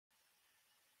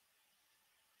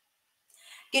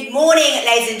Good morning,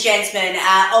 ladies and gentlemen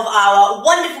of our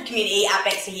wonderful community at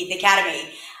Bexleyheath Academy.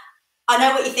 I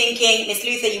know what you're thinking, Miss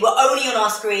Luther, you were only on our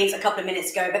screens a couple of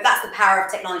minutes ago, but that's the power of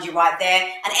technology right there.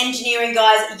 And engineering,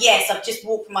 guys, yes, I've just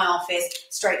walked from my office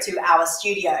straight to our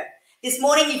studio. This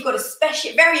morning, you've got a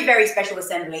special, very, very special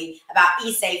assembly about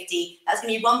e-safety that's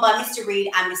going to be run by Mr.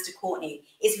 Reed and Mr. Courtney.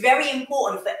 It's very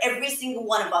important for every single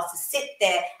one of us to sit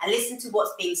there and listen to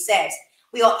what's being said.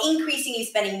 We are increasingly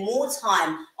spending more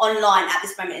time online at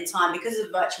this moment in time because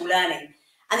of virtual learning.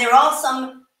 And there are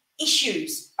some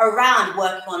issues around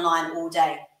working online all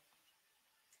day.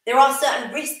 There are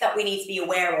certain risks that we need to be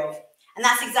aware of. And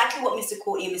that's exactly what Mr.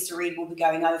 Courtney and Mr. Reed will be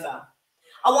going over.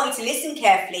 I want you to listen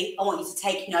carefully. I want you to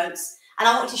take notes. And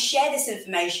I want you to share this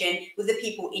information with the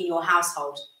people in your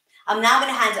household. I'm now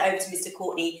going to hand it over to Mr.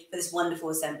 Courtney for this wonderful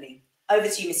assembly. Over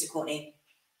to you, Mr. Courtney.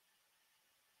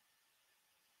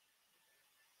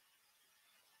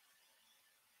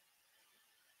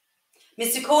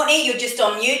 Mr. Courtney, you're just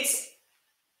on mute.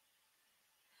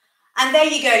 And there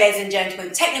you go, ladies and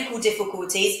gentlemen, technical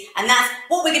difficulties, and that's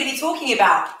what we're going to be talking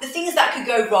about, the things that could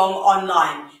go wrong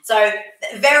online. So,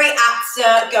 very apt,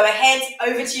 sir. Go ahead.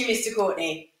 Over to you, Mr.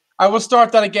 Courtney. I will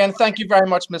start that again. Thank you very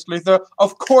much, Miss Luther.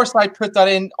 Of course, I put that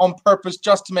in on purpose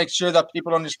just to make sure that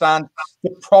people understand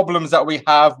the problems that we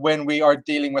have when we are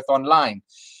dealing with online.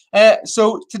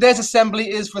 So today's assembly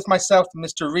is with myself and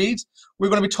Mr. Reed. We're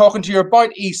going to be talking to you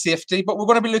about e-safety, but we're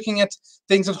going to be looking at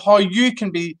things of how you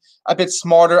can be a bit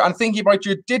smarter and thinking about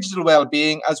your digital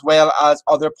well-being as well as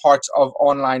other parts of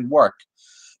online work.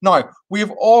 Now, we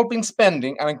have all been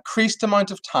spending an increased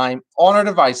amount of time on our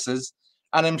devices,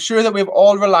 and I'm sure that we've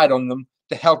all relied on them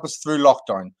to help us through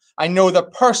lockdown. I know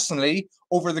that personally,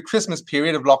 over the Christmas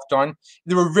period of lockdown,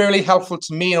 they were really helpful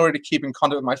to me in order to keep in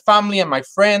contact with my family and my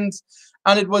friends.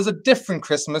 And it was a different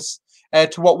Christmas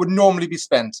to what would normally be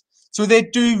spent. So they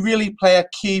do really play a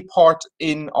key part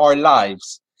in our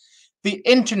lives. The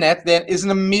internet then is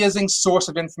an amazing source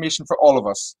of information for all of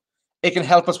us. It can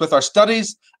help us with our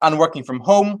studies and working from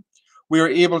home. We are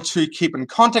able to keep in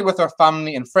contact with our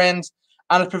family and friends,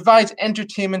 and it provides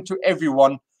entertainment to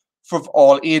everyone for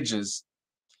all ages.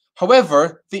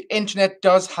 However, the internet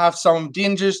does have some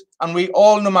dangers, and we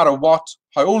all, no matter what,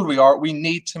 how old we are, we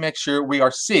need to make sure we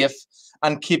are safe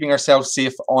and keeping ourselves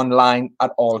safe online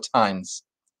at all times.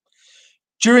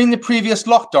 During the previous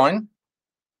lockdown,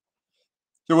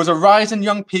 there was a rise in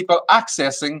young people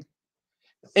accessing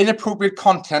inappropriate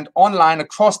content online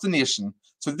across the nation.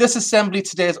 So this assembly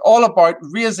today is all about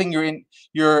raising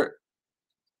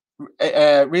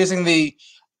raising the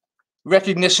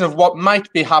recognition of what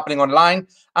might be happening online.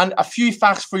 And a few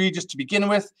facts for you just to begin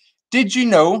with. Did you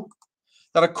know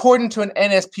that according to an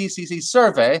NSPCC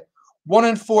survey, 1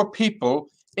 in 4 people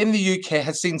in the UK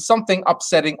has seen something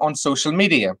upsetting on social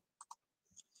media?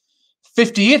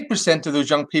 58% of those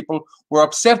young people were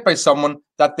upset by someone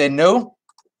that they know,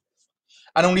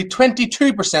 and only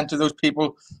 22% of those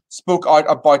people spoke out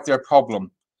about their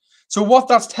problem. So what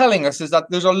that's telling us is that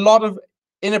there's a lot of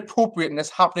inappropriateness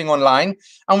happening online,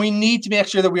 and we need to make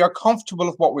sure that we are comfortable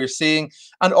with what we're seeing,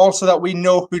 and also that we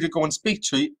know who to go and speak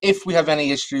to if we have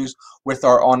any issues with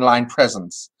our online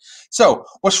presence. So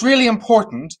what's really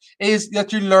important is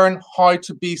that you learn how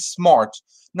to be smart.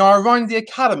 Now, around the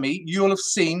academy, you'll have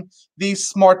seen these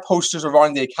smart posters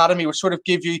around the academy, which sort of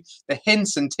give you the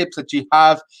hints and tips that you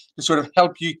have to sort of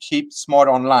help you keep smart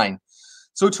online.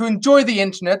 So to enjoy the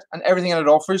internet and everything that it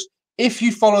offers, if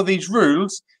you follow these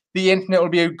rules, the internet will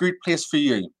be a great place for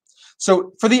you.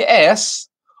 So for the S,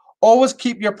 always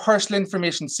keep your personal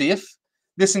information safe.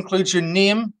 This includes your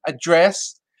name,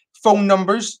 address, phone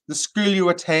numbers, the school you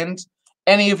attend,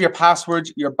 any of your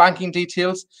passwords, your banking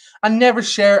details, and never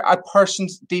share a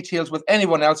person's details with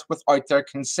anyone else without their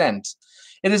consent.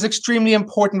 It is extremely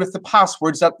important with the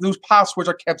passwords that those passwords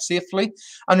are kept safely.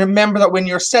 And remember that when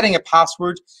you're setting a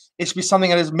password, it should be something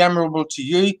that is memorable to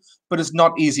you, but is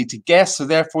not easy to guess. So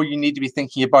therefore, you need to be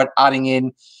thinking about adding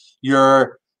in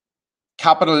your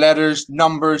capital letters,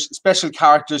 numbers, special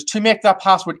characters to make that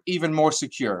password even more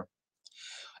secure.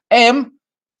 M,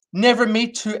 never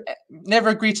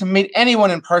agree to meet anyone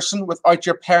in person without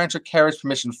your parents or carers'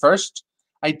 permission first.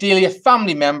 Ideally, a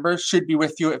family member should be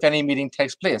with you if any meeting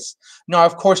takes place. Now,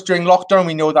 of course, during lockdown,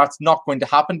 we know that's not going to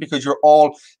happen because you're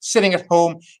all sitting at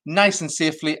home, nice and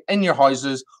safely in your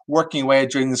houses, working away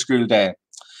during the school day.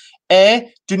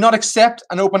 A, do not accept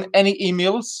and open any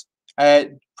emails,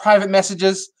 private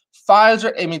messages, files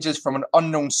or images from an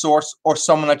unknown source or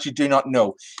someone that you do not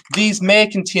know. These may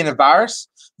contain a virus.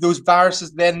 Those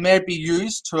viruses then may be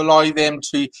used to allow them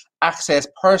to access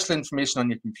personal information on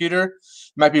your computer.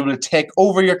 You might be able to take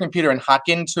over your computer and hack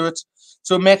into it.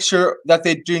 So make sure that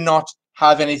they do not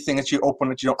have anything that you open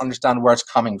that you don't understand where it's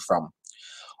coming from.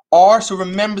 Or, so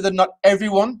remember that not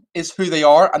everyone is who they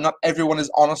are and not everyone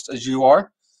is honest as you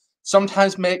are.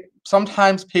 Sometimes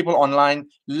people online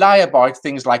lie about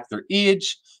things like their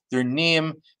age, their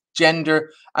name,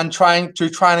 gender, and try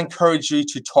and encourage you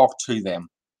to talk to them.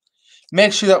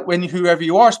 Make sure that when whoever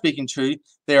you are speaking to,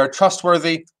 they are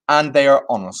trustworthy and they are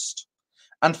honest.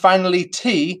 And finally,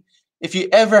 T, if you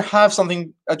ever have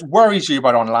something that worries you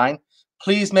about online,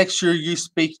 please make sure you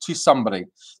speak to somebody.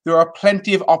 There are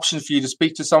plenty of options for you to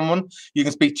speak to someone. You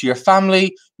can speak to your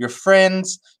family, your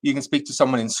friends, you can speak to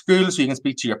someone in school, so you can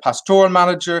speak to your pastoral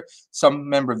manager, some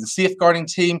member of the safeguarding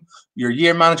team, your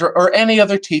year manager, or any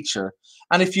other teacher.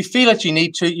 And if you feel that you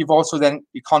need to, you've also then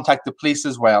you contact the police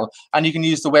as well, and you can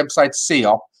use the website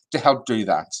CEOP to help do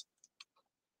that.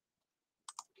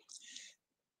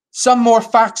 Some more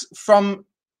facts from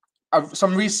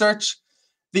some research.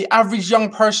 The average young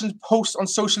person posts on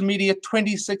social media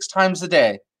 26 times a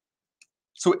day.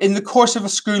 So in the course of a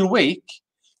school week,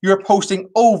 you're posting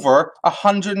over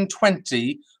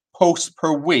 120 posts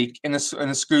per week in a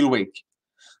school week.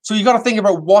 So you got to think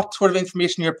about what sort of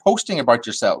information you're posting about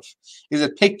yourself. Is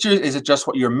it pictures? Is it just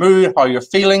what your mood, how you're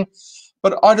feeling?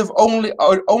 But out of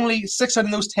only 6 out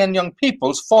of those 10 young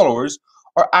people's followers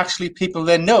are actually people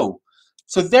they know.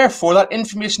 So therefore, that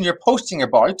information you're posting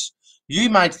about, you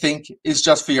might think is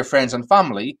just for your friends and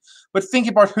family, but think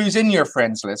about who's in your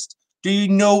friends list. Do you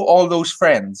know all those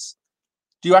friends?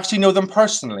 Do you actually know them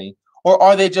personally? Or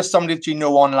are they just somebody that you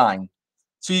know online?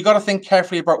 So you got to think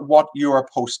carefully about what you are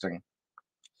posting.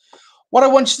 What I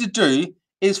want you to do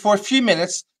is for a few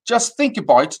minutes, just think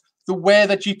about the way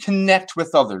that you connect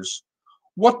with others.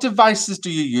 What devices do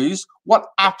you use? What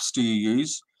apps do you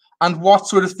use? And what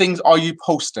sort of things are you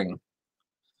posting?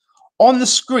 On the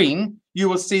screen, you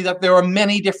will see that there are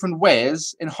many different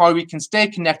ways in how we can stay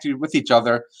connected with each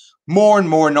other more and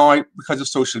more now because of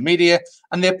social media,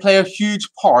 and they play a huge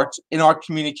part in our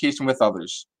communication with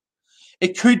others.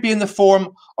 It could be in the form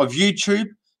of YouTube,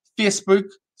 Facebook,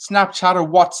 Snapchat, or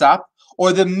WhatsApp,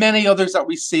 or the many others that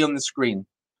we see on the screen.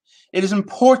 It is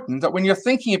important that when you're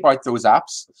thinking about those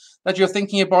apps, that you're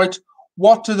thinking about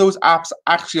what do those apps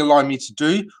actually allow me to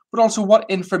do, but also what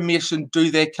information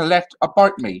do they collect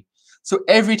about me. So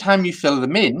every time you fill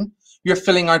them in, you're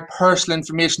filling out personal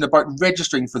information about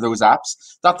registering for those apps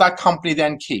that company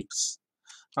then keeps.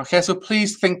 Okay, so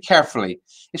please think carefully.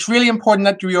 It's really important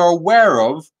that you are aware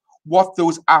of what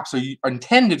those apps are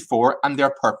intended for and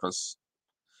their purpose.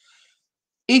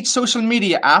 Each social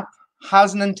media app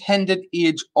has an intended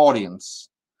age audience.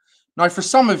 Now, for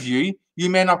some of you,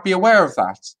 you may not be aware of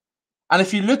that. And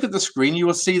if you look at the screen, you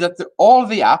will see that all of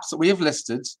the apps that we have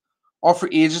listed are for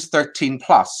ages 13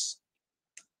 plus.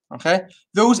 Okay,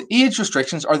 those age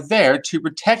restrictions are there to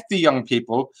protect the young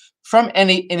people from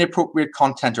any inappropriate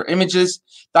content or images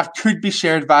that could be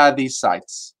shared via these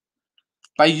sites.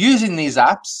 By using these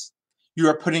apps, you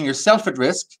are putting yourself at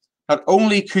risk. Not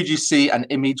only could you see an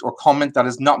image or comment that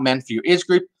is not meant for your age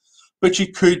group, but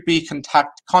you could be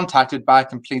contacted by a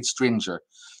complete stranger.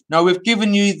 Now, we've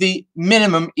given you the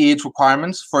minimum age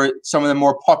requirements for some of the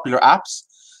more popular apps.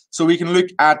 So we can look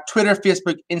at Twitter,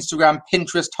 Facebook, Instagram,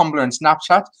 Pinterest, Tumblr, and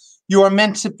Snapchat. You are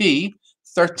meant to be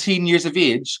 13 years of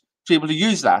age to be able to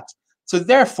use that. So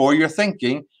therefore, you're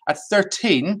thinking at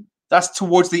 13, that's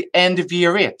towards the end of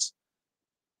year 8.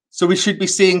 So we should be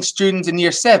seeing students in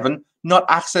year 7 not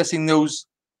accessing those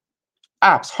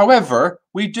apps. However,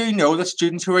 we do know that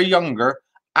students who are younger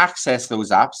access those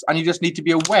apps, and you just need to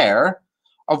be aware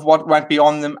of what might be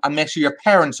on them and make sure your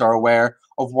parents are aware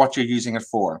of what you're using it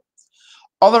for.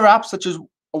 Other apps such as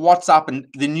WhatsApp and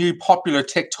the new popular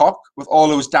TikTok with all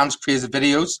those dance crazy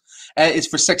videos is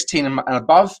for 16 and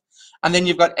above. And then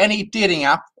you've got any dating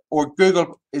app, or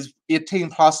Google is 18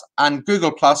 plus and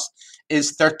Google plus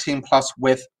is 13 plus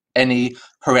with any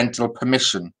parental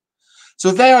permission. So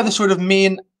they are the sort of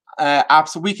main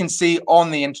apps that we can see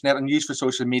on the internet and use for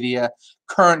social media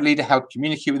currently to help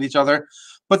communicate with each other.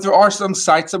 But there are some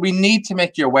sites that we need to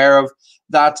make you aware of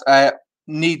that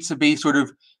need to be sort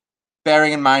of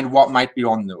bearing in mind what might be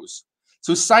on those.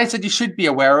 So sites that you should be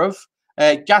aware of,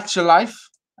 Gacha Life,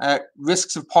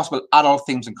 risks of possible adult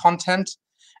themes and content,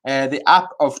 the app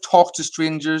of Talk to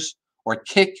Strangers, or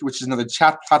Kick, which is another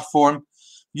chat platform.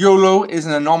 YOLO is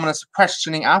an anonymous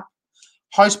questioning app.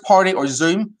 House Party or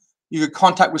Zoom, you could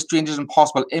contact with strangers and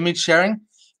possible image sharing.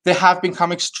 They have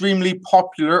become extremely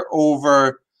popular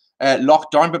over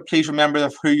lockdown, but please remember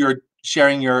who you're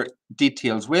sharing your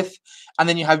details with. And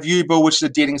then you have Yubo, which is a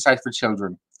dating site for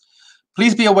children.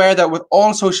 Please be aware that with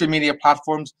all social media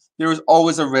platforms, there is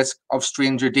always a risk of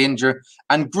stranger danger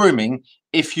and grooming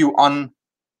if you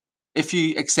if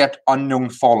you accept unknown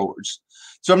followers.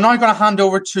 So I'm now going to hand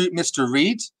over to Mr.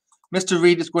 Reid. Mr.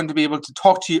 Reid is going to be able to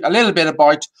talk to you a little bit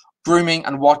about grooming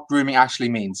and what grooming actually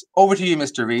means. Over to you,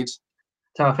 Mr. Reid.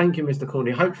 So thank you, Mr.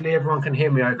 Courtney. Hopefully everyone can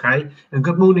hear me okay. And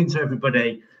good morning to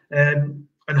everybody. And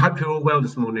hope you're all well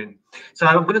this morning. So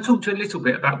I'm going to talk to you a little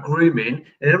bit about grooming, and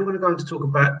then I'm going to go on to talk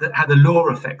about how the law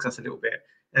affects us a little bit,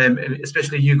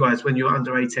 especially you guys when you're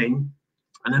under 18.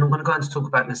 And then I'm going to go on to talk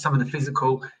about some of the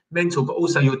physical, mental, but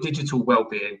also your digital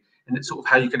well-being, and it's sort of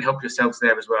how you can help yourselves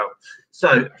there as well.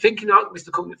 So thinking of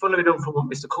Mr. Courtney, following on from what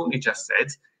Mr. Courtney just said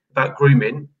about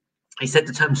grooming, he said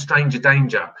the term stranger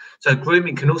danger. So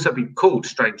grooming can also be called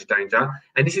stranger danger.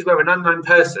 And this is where an unknown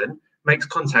person makes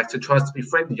contact and tries to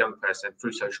befriend a young person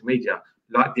through social media,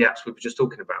 like the apps we were just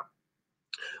talking about.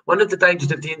 One of the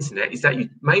dangers of the internet is that you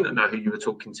may not know who you were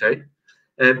talking to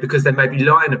because they may be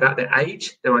lying about their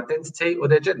age, their identity, or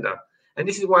their gender. And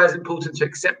this is why it's important to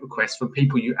accept requests from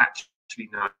people you actually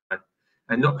know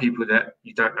and not people that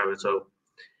you don't know at all.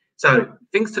 So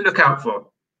things to look out for.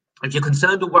 If you're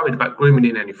concerned or worried about grooming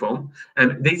in any form,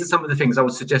 these are some of the things I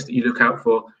would suggest that you look out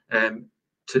for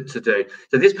to do.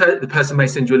 So the person may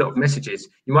send you a lot of messages.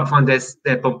 You might find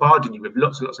they're bombarding you with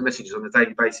lots and lots of messages on a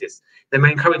daily basis. They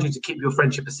may encourage you to keep your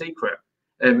friendship a secret,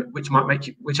 which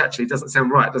actually doesn't sound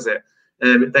right, does it?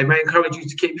 They may encourage you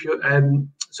to keep your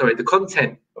the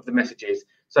content of the messages.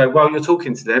 So while you're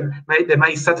talking to them, they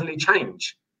may suddenly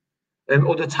change.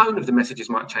 Or the tone of the messages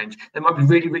might change. They might be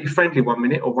really, really friendly one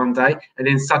minute or one day, and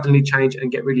then suddenly change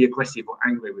and get really aggressive or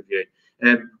angry with you,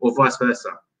 or vice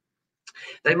versa.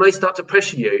 They may start to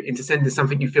pressure you into sending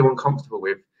something you feel uncomfortable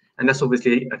with, and that's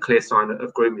obviously a clear sign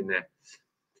of grooming there.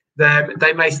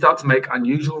 They may start to make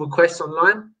unusual requests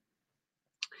online.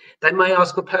 They may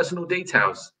ask for personal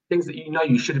details, things that you know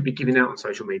you shouldn't be giving out on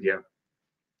social media.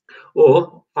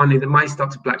 Or finally, they may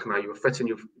start to blackmail you or threaten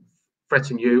you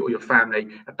or your family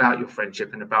about your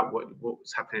friendship and about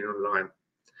what's happening online.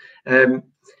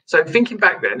 So thinking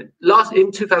back then,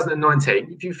 in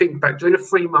 2019, if you think back during a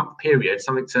 3-month period,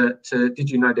 did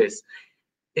you know this?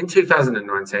 In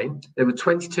 2019, there were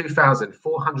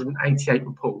 22,488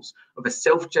 reports of a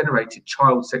self-generated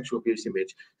child sexual abuse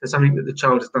image. So something that the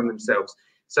child has done themselves.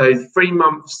 So 3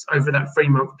 months over that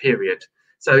 3-month period.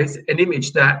 So it's an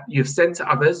image that you've sent to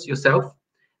others yourself.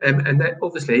 And that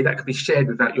obviously that could be shared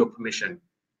without your permission.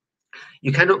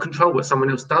 You cannot control what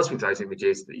someone else does with those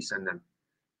images that you send them.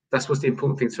 That's what's the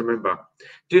important thing to remember.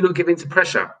 Do not give in to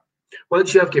pressure.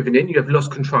 Once you have given in, you have lost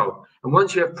control. And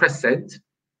once you have pressed send,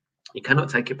 you cannot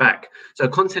take it back. So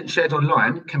content shared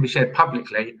online can be shared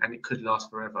publicly and it could last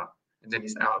forever. And then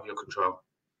it's out of your control.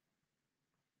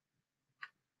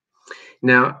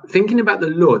 Now, thinking about the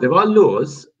law, there are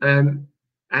laws and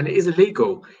it is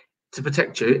illegal to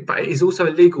protect you, but it is also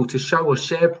illegal to show or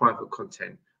share private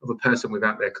content of a person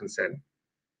without their consent.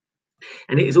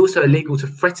 And it is also illegal to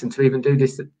threaten to do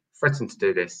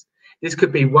this. This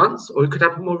could be once, or it could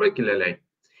happen more regularly.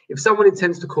 If someone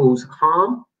intends to cause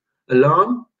harm,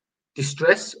 alarm,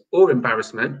 distress, or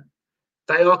embarrassment,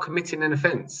 they are committing an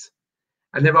offence.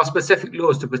 And there are specific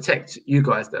laws to protect you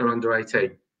guys that are under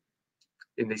 18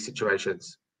 in these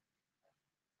situations.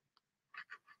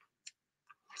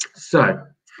 So,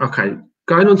 okay,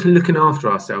 going on to looking after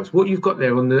ourselves. What you've got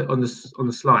there on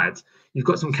the slides, you've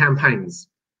got some campaigns.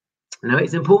 Now,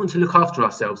 it's important to look after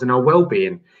ourselves and our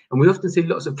well-being, and we often see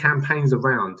lots of campaigns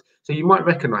around. So you might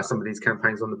recognise some of these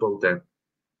campaigns on the board there.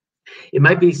 It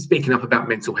may be speaking up about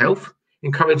mental health,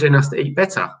 encouraging us to eat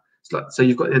better. So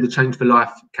you've got there the Change for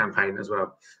Life campaign as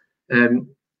well.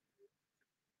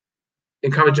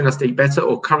 Encouraging us to eat better,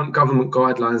 or current government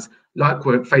guidelines like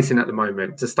we're facing at the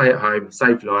moment to stay at home,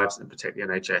 save lives and protect the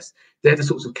NHS. They're the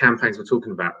sorts of campaigns we're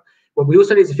talking about. But we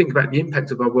also need to think about the impact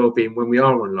of our well-being when we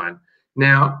are online.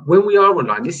 Now, when we are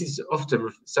online, this is often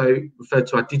referred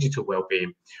to our digital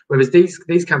well-being, whereas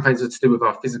these campaigns are to do with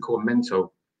our physical and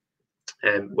mental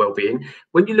well-being.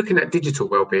 When you're looking at digital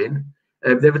well-being,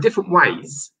 there are different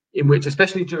ways in which,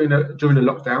 especially during a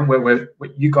lockdown, where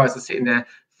you guys are sitting there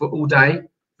for all day,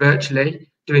 virtually,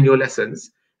 doing your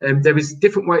lessons, there is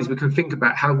different ways we can think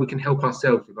about how we can help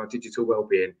ourselves with our digital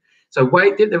well-being. So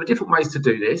there are different ways to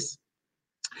do this.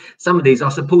 Some of these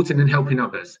are supporting and helping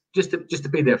others, just to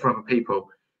be there for other people,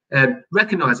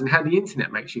 recognizing how the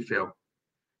internet makes you feel.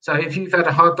 So if you've had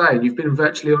a hard day and you've been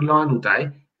virtually online all day,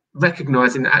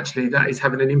 recognizing that actually that is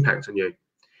having an impact on you.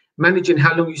 Managing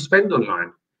how long you spend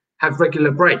online, have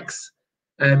regular breaks.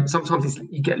 Sometimes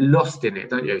you get lost in it,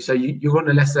 don't you? So you're on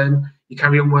a lesson, you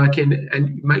carry on working,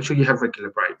 and make sure you have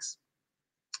regular breaks.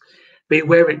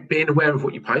 Being aware of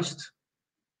what you post.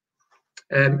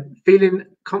 Feeling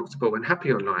comfortable and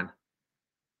happy online.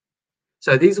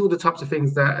 So these are all the types of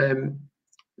things that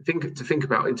think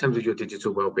about in terms of your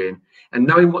digital well-being and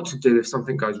knowing what to do if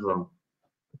something goes wrong.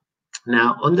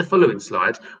 Now, on the following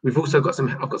slide, we've also got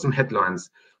I've got some headlines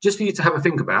just for you to have a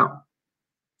think about,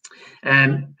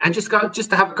 and just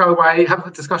to go away, have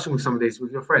a discussion with some of these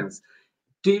with your friends.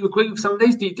 Do you agree with some of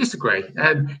these? Do you disagree?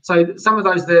 So some of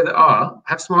those there that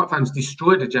have smartphones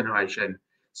destroyed a generation.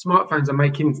 Smartphones are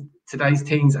making today's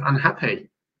teens unhappy.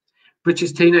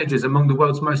 British teenagers among the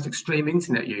world's most extreme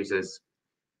internet users.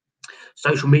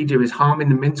 Social media is harming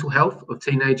the mental health of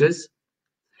teenagers.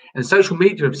 And social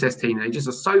media obsessed teenagers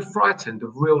are so frightened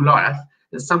of real life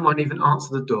that some won't even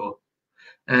answer the door.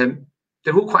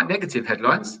 They're all quite negative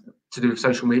headlines to do with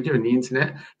social media and the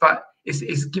internet, but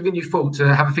it's giving you thought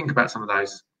to have a think about some of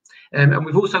those. And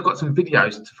we've also got some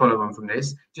videos to follow on from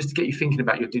this, just to get you thinking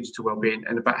about your digital well-being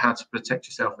and about how to protect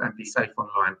yourself and be safe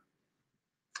online,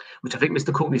 which I think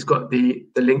Mr. Courtney's got the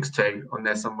links to on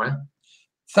there somewhere.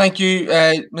 Thank you,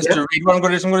 Mr. Reid. What I'm going to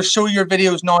do is I'm going to show your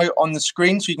videos now on the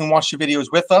screen so you can watch your videos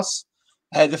with us.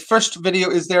 The first video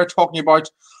is there talking about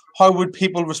how would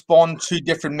people respond to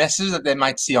different messages that they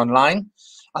might see online.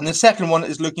 And the second one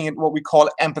is looking at what we call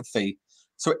empathy.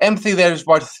 So empathy there is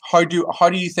about how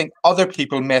do you think other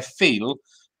people may feel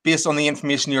based on the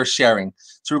information you're sharing.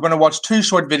 So we're going to watch two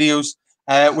short videos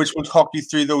which will talk you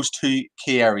through those two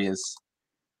key areas.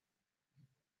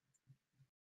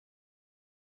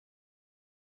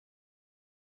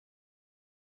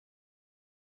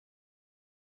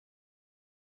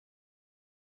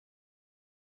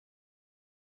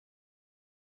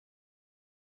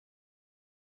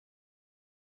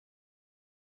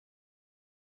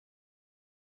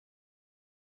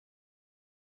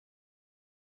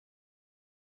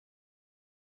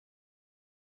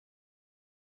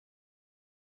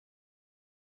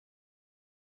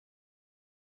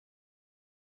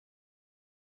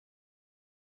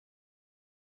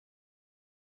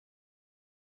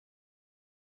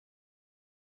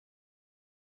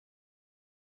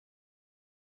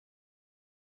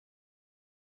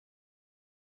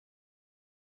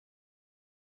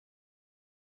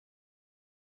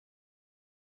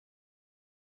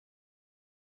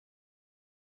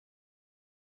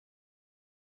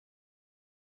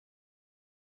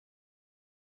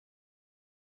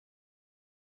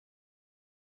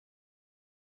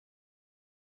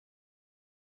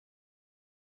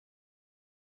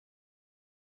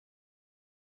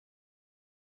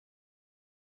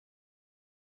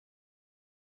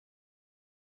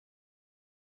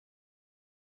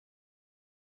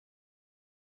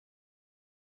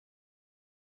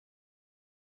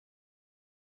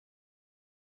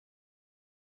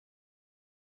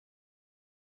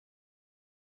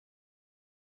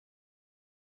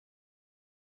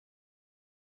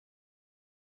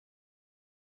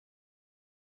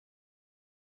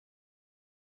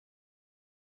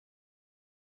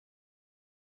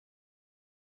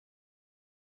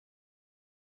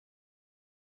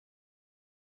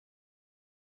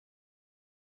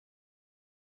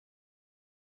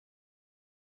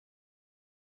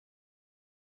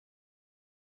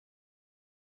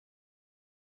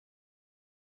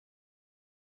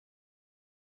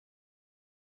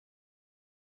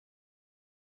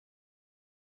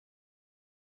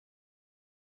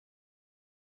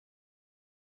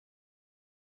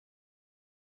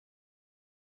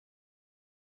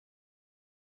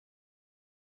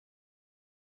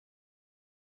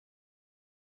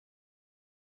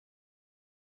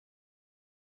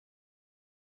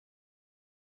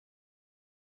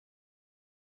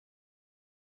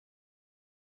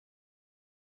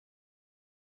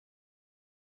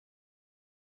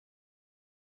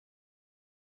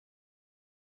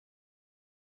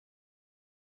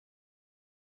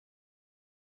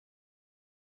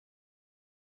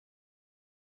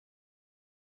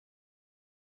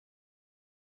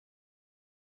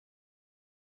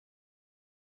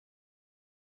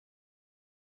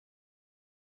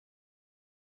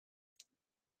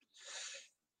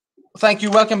 Thank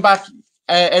you. Welcome back,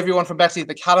 everyone from Bexleyheath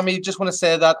Academy. Just want to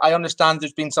say that I understand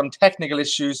there's been some technical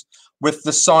issues with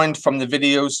the sound from the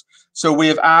videos. So we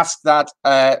have asked that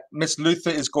Miss Luther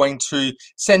is going to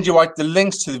send you out the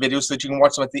links to the videos so that you can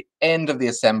watch them at the end of the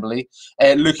assembly,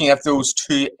 looking at those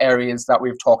two areas that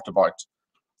we've talked about.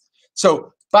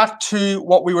 So back to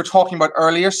what we were talking about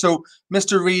earlier. So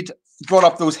Mr. Reid brought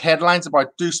up those headlines about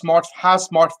has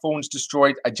smartphones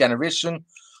destroyed a generation?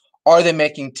 Are they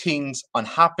making teens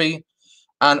unhappy?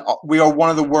 And we are one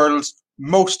of the world's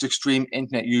most extreme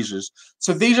internet users.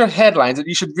 So these are headlines that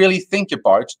you should really think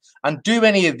about, and do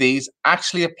any of these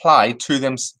actually apply to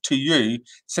you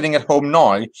sitting at home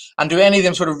now, and do any of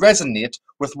them sort of resonate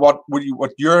with what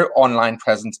your online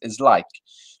presence is like?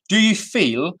 Do you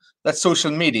feel that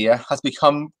social media has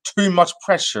become too much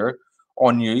pressure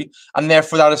on you, and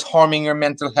therefore that is harming your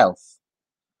mental health?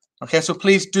 Okay, so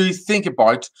please do think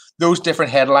about those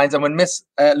different headlines, and when Miss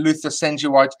Luther sends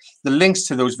you out the links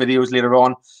to those videos later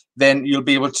on, then you'll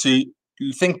be able to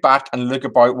think back and look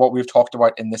about what we've talked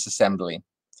about in this assembly.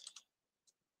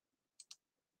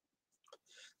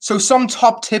 So some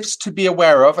top tips to be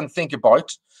aware of and think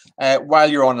about while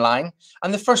you're online.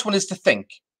 And the first one is to think.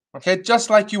 Okay, just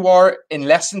like you are in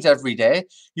lessons every day,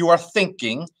 you are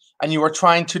thinking and you are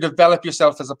trying to develop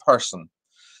yourself as a person.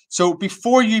 So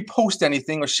before you post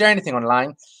anything or share anything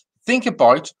online, think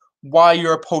about why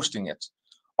you're posting it.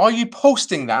 Are you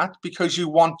posting that because you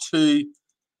want to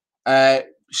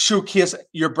showcase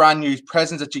your brand new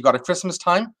presents that you got at Christmas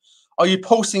time? Are you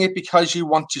posting it because you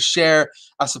want to share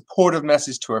a supportive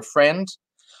message to a friend?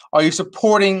 Are you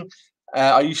supporting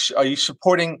are you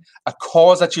supporting a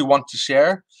cause that you want to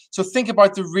share? So think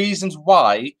about the reasons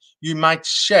why you might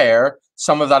share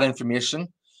some of that information.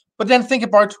 But then think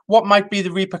about what might be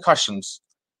the repercussions.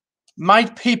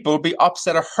 Might people be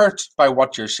upset or hurt by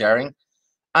what you're sharing?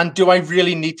 And do I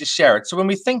really need to share it? So when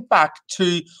we think back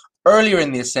to earlier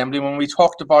in the assembly, when we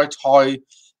talked about how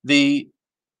the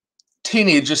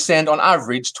teenagers send on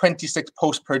average 26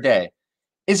 posts per day,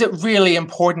 is it really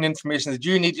important information that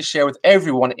you need to share with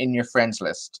everyone in your friends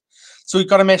list? So you've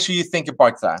got to make sure you think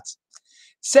about that.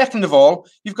 Second of all,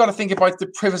 you've got to think about the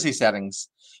privacy settings.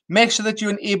 Make sure that you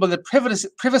enable the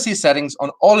privacy settings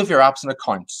on all of your apps and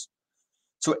accounts.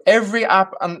 So every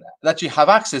app that you have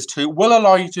access to will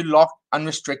allow you to lock and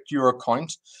restrict your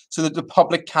account so that the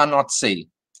public cannot see.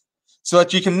 So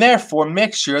that you can therefore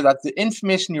make sure that the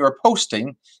information you are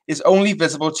posting is only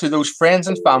visible to those friends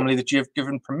and family that you have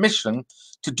given permission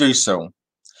to do so.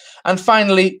 And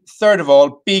finally, third of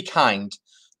all, be kind.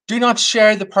 Do not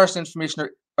share the personal information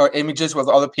or images with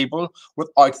other people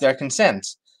without their consent.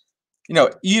 You know,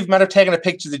 you might have taken a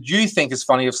picture that you think is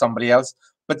funny of somebody else,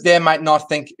 but they might not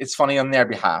think it's funny on their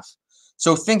behalf.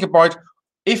 So think about,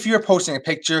 if you're posting a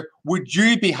picture, would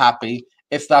you be happy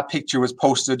if that picture was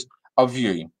posted of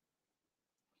you?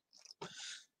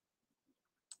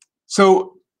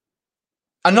 So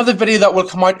another video that will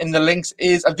come out in the links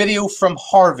is a video from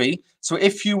Harvey. So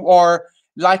if you are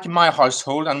like my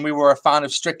household and we were a fan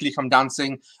of Strictly Come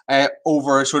Dancing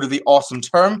over sort of the autumn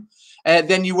term,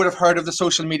 then you would have heard of the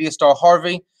social media star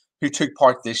Harvey, who took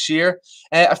part this year.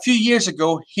 A few years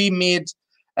ago, he made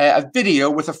a video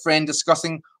with a friend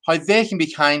discussing how they can be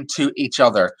kind to each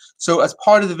other. So as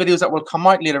part of the videos that will come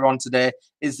out later on today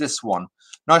is this one.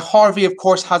 Now, Harvey, of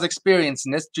course, has experience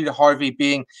in this due to Harvey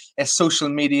being a social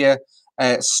media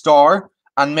star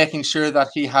and making sure that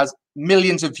he has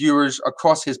millions of viewers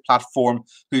across his platform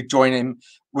who join him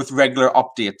with regular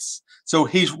updates. So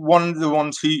he's one of the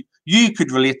ones who you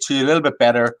could relate to a little bit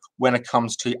better when it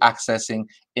comes to accessing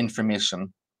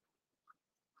information.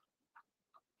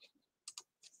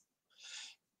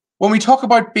 When we talk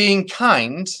about being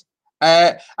kind,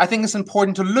 I think it's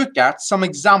important to look at some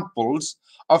examples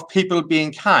of people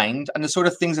being kind and the sort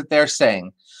of things that they're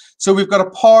saying. So we've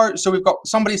got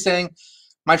somebody saying,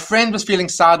 my friend was feeling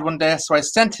sad one day, so I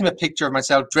sent him a picture of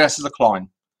myself dressed as a clown.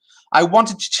 I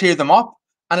wanted to cheer them up,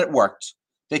 and it worked.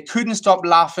 They couldn't stop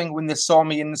laughing when they saw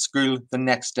me in the school the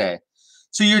next day.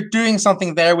 So you're doing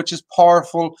something there which is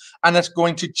powerful and it's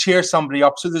going to cheer somebody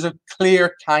up. So there's a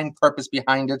clear, kind purpose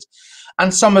behind it.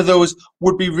 And some of those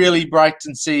would be really bright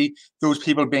and see those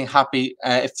people being happy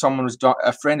if someone was,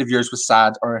 a friend of yours was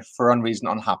sad or for some reason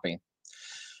unhappy.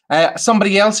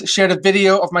 Somebody else shared a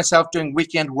video of myself doing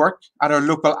weekend work at our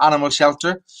local animal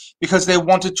shelter because they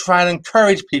want to try and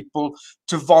encourage people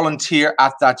to volunteer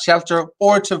at that shelter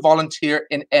or to volunteer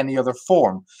in any other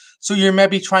form. So you're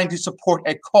maybe trying to support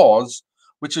a cause,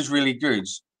 which is really good.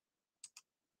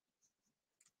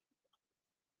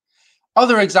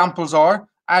 Other examples are,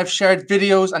 I've shared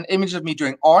videos and images of me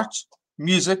doing art,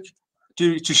 music,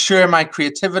 to share my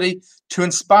creativity, to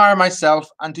inspire myself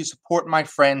and to support my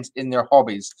friends in their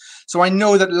hobbies. So I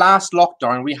know that last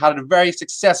lockdown we had a very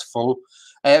successful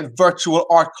virtual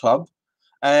art club,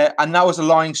 and that was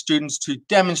allowing students to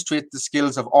demonstrate the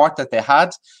skills of art that they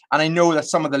had. And I know that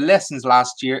some of the lessons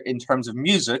last year in terms of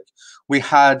music, we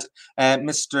had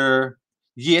Mr.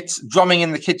 Yates drumming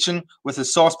in the kitchen with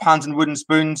his saucepans and wooden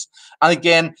spoons. And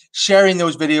again, sharing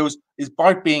those videos is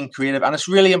about being creative, and it's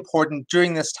really important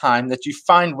during this time that you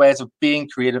find ways of being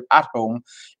creative at home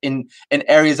in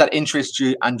areas that interest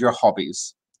you and your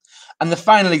hobbies. And the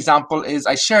final example is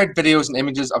I shared videos and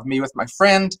images of me with my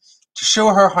friend to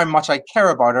show her how much I care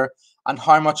about her and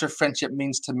how much her friendship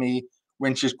means to me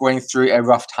when she's going through a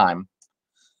rough time.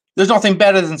 There's nothing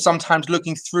better than sometimes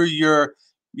looking through your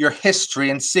history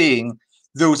and seeing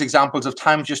those examples of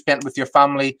times you spent with your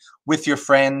family, with your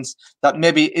friends, that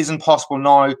maybe isn't possible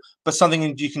now, but something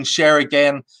that you can share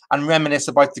again and reminisce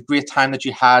about the great time that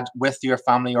you had with your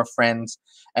family or friends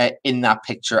in that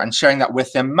picture, and sharing that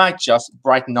with them might just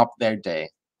brighten up their day.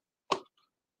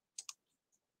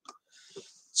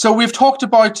 So we've talked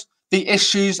about the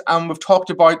issues and we've talked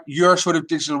about your sort of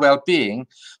digital well-being,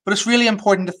 but it's really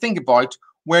important to think about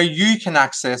where you can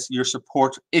access your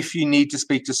support if you need to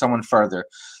speak to someone further.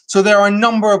 So there are a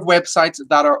number of websites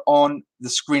that are on the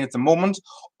screen at the moment,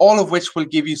 all of which will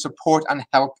give you support and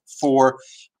help for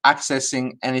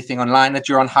accessing anything online that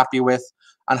you're unhappy with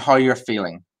and how you're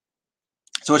feeling.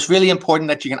 So it's really important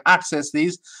that you can access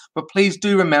these, but please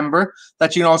do remember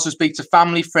that you can also speak to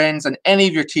family, friends, and any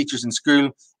of your teachers in school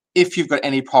if you've got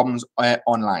any problems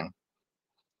online.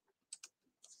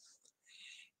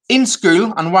 In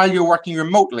school, and while you're working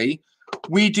remotely,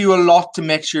 we do a lot to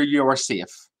make sure you are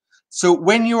safe. So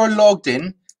when you are logged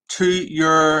in to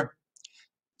your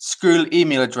school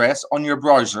email address on your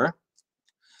browser,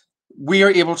 we are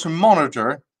able to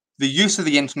monitor the use of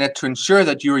the internet to ensure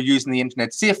that you are using the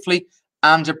internet safely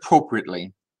and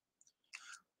appropriately.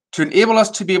 To enable us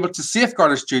to be able to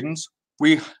safeguard our students,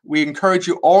 we encourage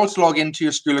you all to log into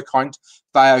your school account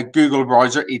via Google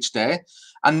browser each day.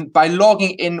 And by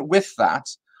logging in with that,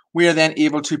 we are then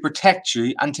able to protect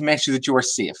you and to make sure that you are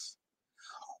safe.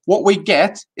 What we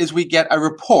get is we get a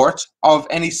report of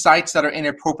any sites that are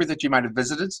inappropriate that you might have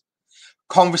visited,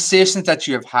 conversations that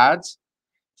you have had,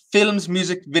 films,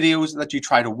 music, videos that you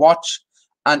try to watch,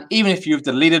 and even if you've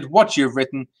deleted what you've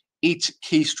written, each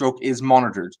keystroke is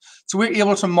monitored. So we're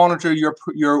able to monitor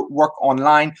your work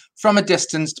online from a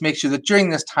distance to make sure that during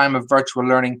this time of virtual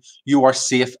learning, you are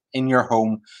safe in your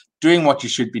home, doing what you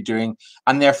should be doing,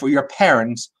 and therefore your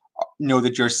parents know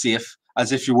that you're safe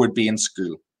as if you would be in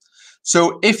school.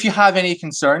 So if you have any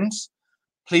concerns,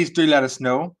 please do let us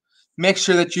know. Make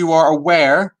sure that you are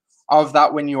aware of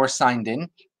that when you are signed in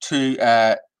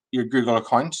to your Google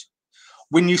account.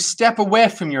 When you step away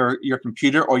from your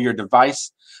computer or your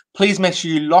device, please make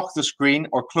sure you lock the screen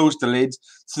or close the lids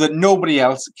so that nobody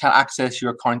else can access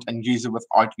your account and use it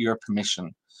without your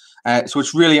permission. So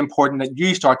it's really important that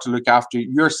you start to look after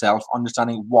yourself,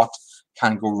 understanding what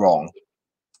can go wrong.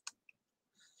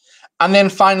 And then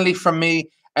finally, from me,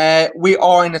 we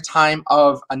are in a time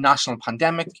of a national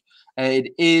pandemic.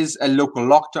 It is a local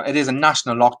lockdown. It is a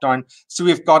national lockdown. So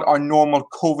we've got our normal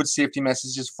COVID safety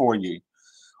messages for you.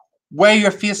 Wear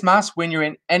your face mask when you're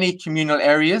in any communal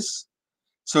areas.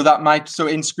 So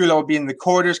in school, that would be in the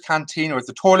corridors, canteen, or at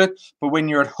the toilet. But when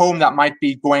you're at home, that might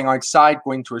be going outside,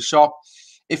 going to a shop.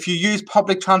 If you use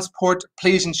public transport,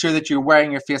 please ensure that you're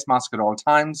wearing your face mask at all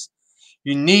times.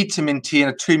 You need to maintain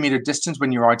a 2-meter distance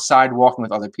when you're outside walking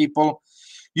with other people.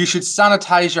 You should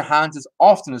sanitize your hands as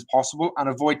often as possible and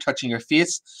avoid touching your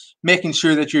face, making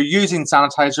sure that you're using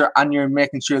sanitizer and you're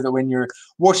making sure that when you're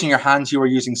washing your hands, you are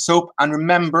using soap. And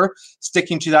remember,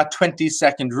 sticking to that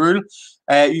 20-second rule.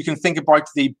 You can think about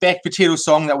the baked potato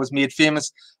song that was made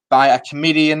famous by a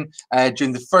comedian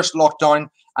during the first lockdown.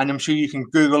 And I'm sure you can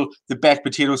Google the baked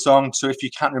potato song. So if you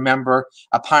can't remember,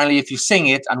 apparently if you sing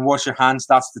it and wash your hands,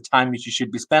 that's the time that you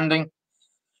should be spending.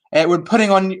 When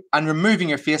putting on and removing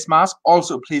your face mask,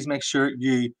 also please make sure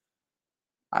you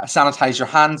sanitize your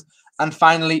hands. And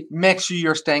finally, make sure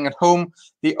you're staying at home.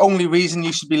 The only reason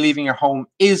you should be leaving your home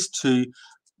is to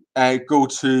go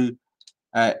to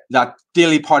that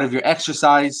daily part of your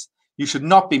exercise. You should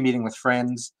not be meeting with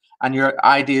friends. And your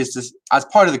idea is, to, as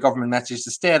part of the government message,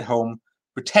 to stay at home,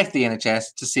 protect the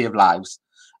NHS to save lives.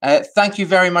 Thank you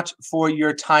very much for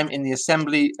your time in the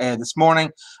assembly this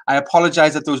morning. I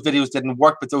apologize that those videos didn't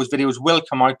work, but those videos will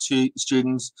come out to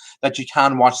students that you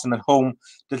can watch them at home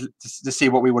to see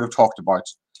what we would have talked about.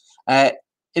 It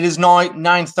is now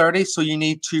 9:30, so you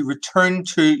need to return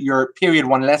to your period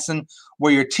 1 lesson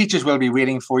where your teachers will be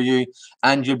waiting for you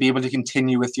and you'll be able to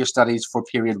continue with your studies for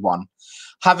period 1.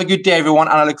 Have a good day, everyone,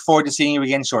 and I look forward to seeing you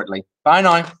again shortly. Bye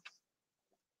now.